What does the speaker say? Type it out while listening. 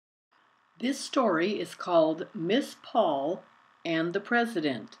This story is called Miss Paul and the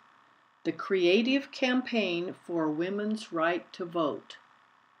President, the Creative Campaign for Women's Right to Vote.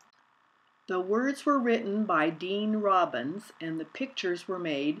 The words were written by Dean Robbins and the pictures were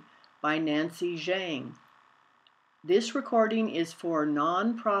made by Nancy Zhang. This recording is for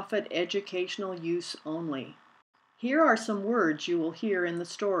non-profit educational use only. Here are some words you will hear in the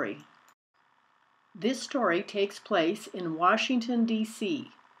story. This story takes place in Washington, D.C.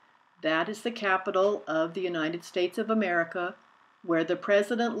 That is the capital of the United States of America, where the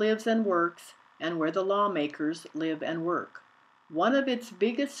president lives and works, and where the lawmakers live and work. One of its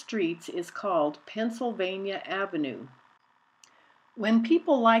biggest streets is called Pennsylvania Avenue. When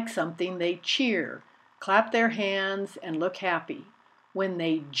people like something, they cheer, clap their hands, and look happy. When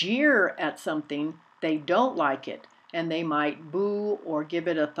they jeer at something, they don't like it, and they might boo or give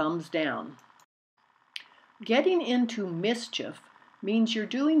it a thumbs down. Getting into mischief means you're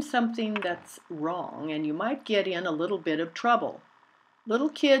doing something that's wrong and you might get in a little bit of trouble. Little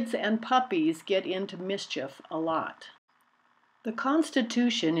kids and puppies get into mischief a lot. The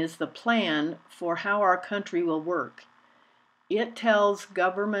Constitution is the plan for how our country will work. It tells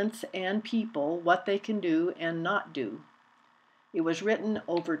governments and people what they can do and not do. It was written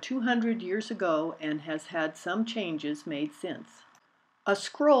over 200 years ago and has had some changes made since. A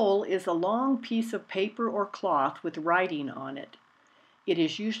scroll is a long piece of paper or cloth with writing on it. It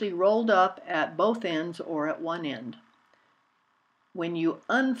is usually rolled up at both ends or at one end. When you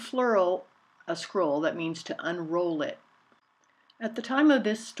unfurl a scroll, that means to unroll it. At the time of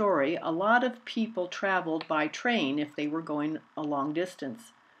this story, a lot of people traveled by train if they were going a long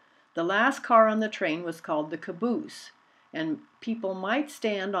distance. The last car on the train was called the caboose, and people might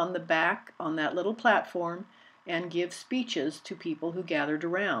stand on the back on that little platform and give speeches to people who gathered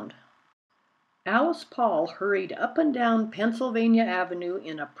around. Alice Paul hurried up and down Pennsylvania Avenue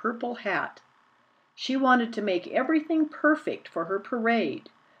in a purple hat. She wanted to make everything perfect for her parade,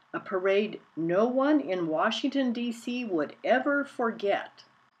 a parade no one in Washington, D.C. would ever forget.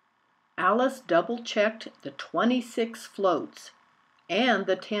 Alice double-checked the 26 floats, and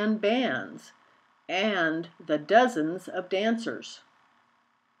the 10 bands, and the dozens of dancers.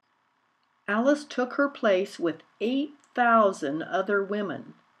 Alice took her place with 8,000 other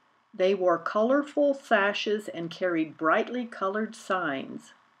women. They wore colorful sashes and carried brightly colored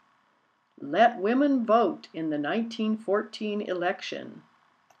signs. Let women vote in the 1914 election.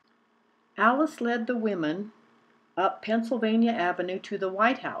 Alice led the women up Pennsylvania Avenue to the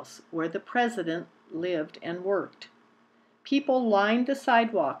White House, where the president lived and worked. People lined the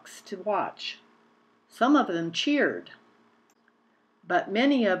sidewalks to watch. Some of them cheered, but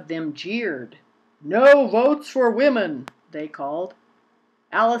many of them jeered. "No votes for women," they called.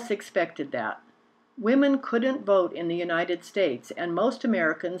 Alice expected that. Women couldn't vote in the United States, and most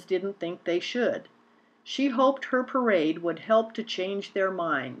Americans didn't think they should. She hoped her parade would help to change their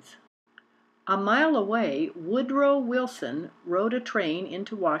minds. A mile away, Woodrow Wilson rode a train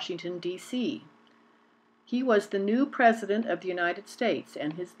into Washington, D.C. He was the new president of the United States,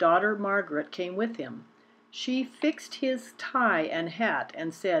 and his daughter Margaret came with him. She fixed his tie and hat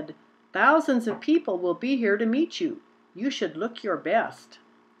and said, "Thousands of people will be here to meet you. You should look your best."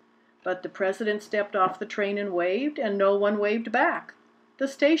 But the president stepped off the train and waved, and no one waved back. The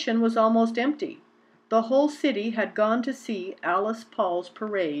station was almost empty. The whole city had gone to see Alice Paul's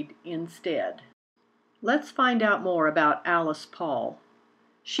parade instead. Let's find out more about Alice Paul.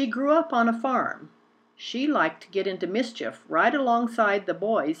 She grew up on a farm. She liked to get into mischief right alongside the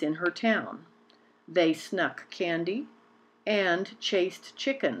boys in her town. They snuck candy and chased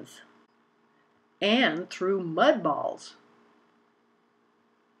chickens and threw mud balls.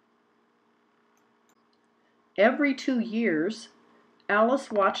 Every 2 years,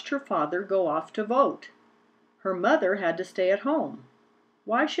 Alice watched her father go off to vote. Her mother had to stay at home.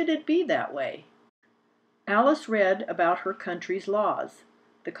 Why should it be that way? Alice read about her country's laws.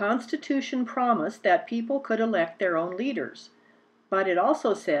 The Constitution promised that people could elect their own leaders, but it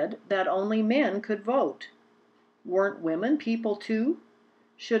also said that only men could vote. Weren't women people too?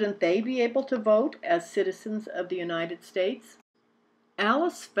 Shouldn't they be able to vote as citizens of the United States?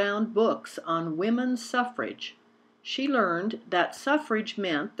 Alice found books on women's suffrage. She learned that suffrage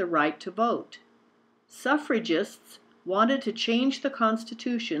meant the right to vote. Suffragists wanted to change the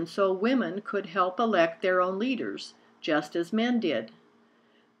Constitution so women could help elect their own leaders, just as men did.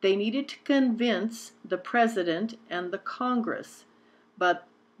 They needed to convince the president and the Congress, but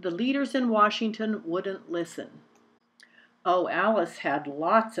the leaders in Washington wouldn't listen. Oh, Alice had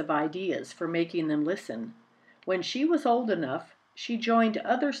lots of ideas for making them listen. When she was old enough, she joined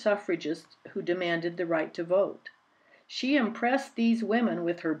other suffragists who demanded the right to vote. She impressed these women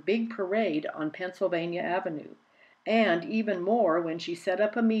with her big parade on Pennsylvania Avenue, and even more when she set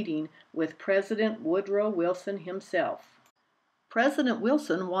up a meeting with President Woodrow Wilson himself. President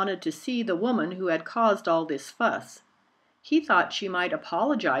Wilson wanted to see the woman who had caused all this fuss. He thought she might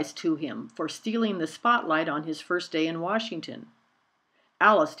apologize to him for stealing the spotlight on his first day in Washington.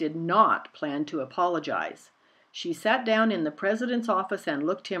 Alice did not plan to apologize. She sat down in the president's office and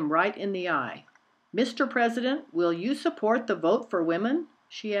looked him right in the eye. "Mr. President, will you support the vote for women?"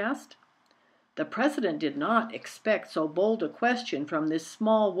 she asked. The president did not expect so bold a question from this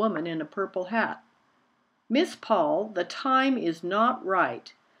small woman in a purple hat. "Miss Paul, the time is not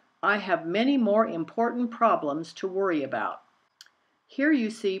right. I have many more important problems to worry about." Here you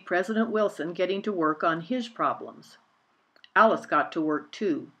see President Wilson getting to work on his problems. Alice got to work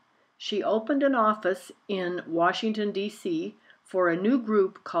too. She opened an office in Washington, D.C., for a new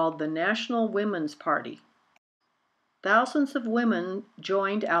group called the National Women's Party. Thousands of women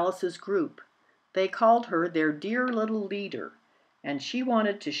joined Alice's group. They called her their dear little leader, and she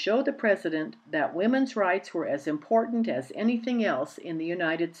wanted to show the president that women's rights were as important as anything else in the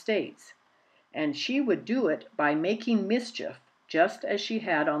United States, and she would do it by making mischief, just as she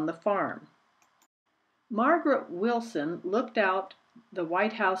had on the farm. Margaret Wilson looked out the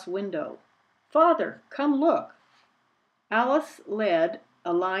White House window. "Father, come look." Alice led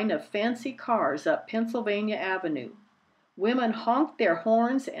a line of fancy cars up Pennsylvania Avenue. Women honked their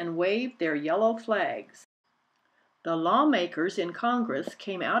horns and waved their yellow flags. The lawmakers in Congress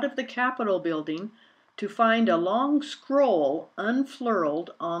came out of the Capitol building to find a long scroll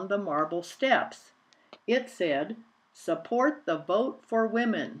unfurled on the marble steps. It said, "Support the vote for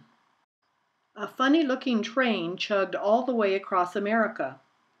women." A funny-looking train chugged all the way across America.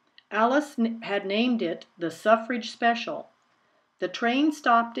 Alice had named it the Suffrage Special. The train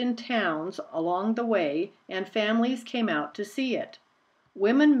stopped in towns along the way, and families came out to see it.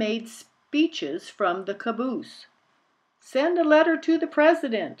 Women made speeches from the caboose. "Send a letter to the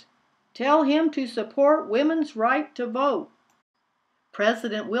president. Tell him to support women's right to vote."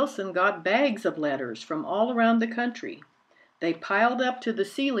 President Wilson got bags of letters from all around the country. They piled up to the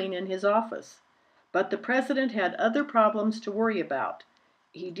ceiling in his office. But the president had other problems to worry about.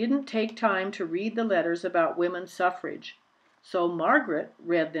 He didn't take time to read the letters about women's suffrage, so Margaret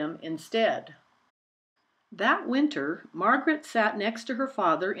read them instead. That winter, Margaret sat next to her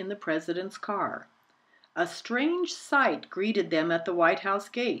father in the president's car. A strange sight greeted them at the White House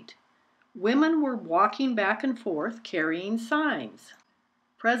gate. Women were walking back and forth carrying signs.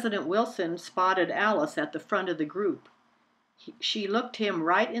 President Wilson spotted Alice at the front of the group. She looked him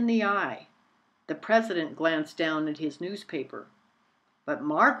right in the eye. The president glanced down at his newspaper. But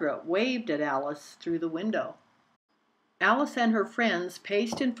Margaret waved at Alice through the window. Alice and her friends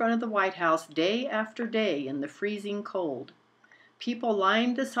paced in front of the White House day after day in the freezing cold. People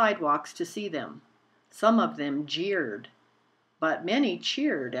lined the sidewalks to see them. Some of them jeered, but many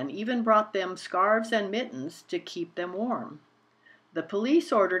cheered and even brought them scarves and mittens to keep them warm. The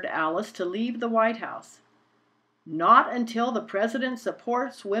police ordered Alice to leave the White House. "Not until the president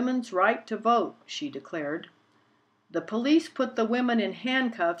supports women's right to vote," she declared. The police put the women in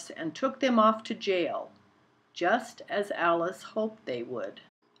handcuffs and took them off to jail, just as Alice hoped they would.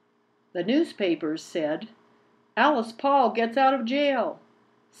 The newspapers said, "Alice Paul gets out of jail.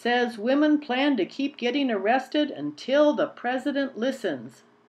 Says women plan to keep getting arrested until the president listens."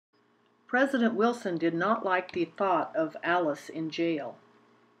 President Wilson did not like the thought of Alice in jail.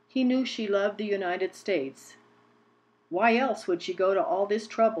 He knew she loved the United States. Why else would she go to all this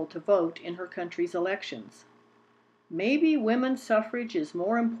trouble to vote in her country's elections? "Maybe women's suffrage is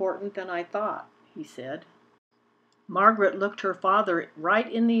more important than I thought," he said. Margaret looked her father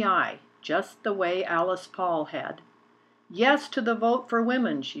right in the eye, just the way Alice Paul had. "Yes to the vote for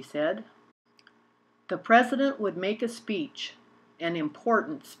women," she said. The president would make a speech, an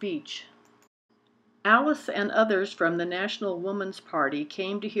important speech. Alice and others from the National Woman's Party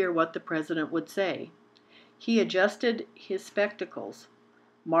came to hear what the president would say. He adjusted his spectacles.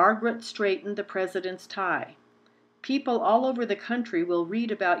 Margaret straightened the president's tie. "People all over the country will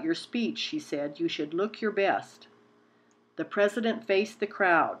read about your speech," she said. "You should look your best." The president faced the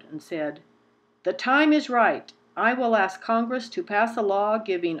crowd and said, "The time is right. I will ask Congress to pass a law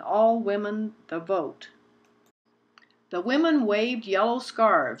giving all women the vote." The women waved yellow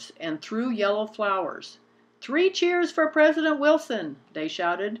scarves and threw yellow flowers. "3 cheers for President Wilson," they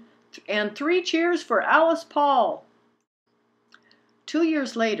shouted, "and 3 cheers for Alice Paul." 2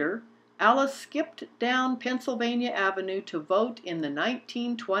 years later, Alice skipped down Pennsylvania Avenue to vote in the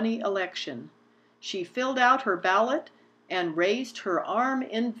 1920 election. She filled out her ballot and raised her arm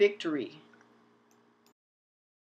in victory.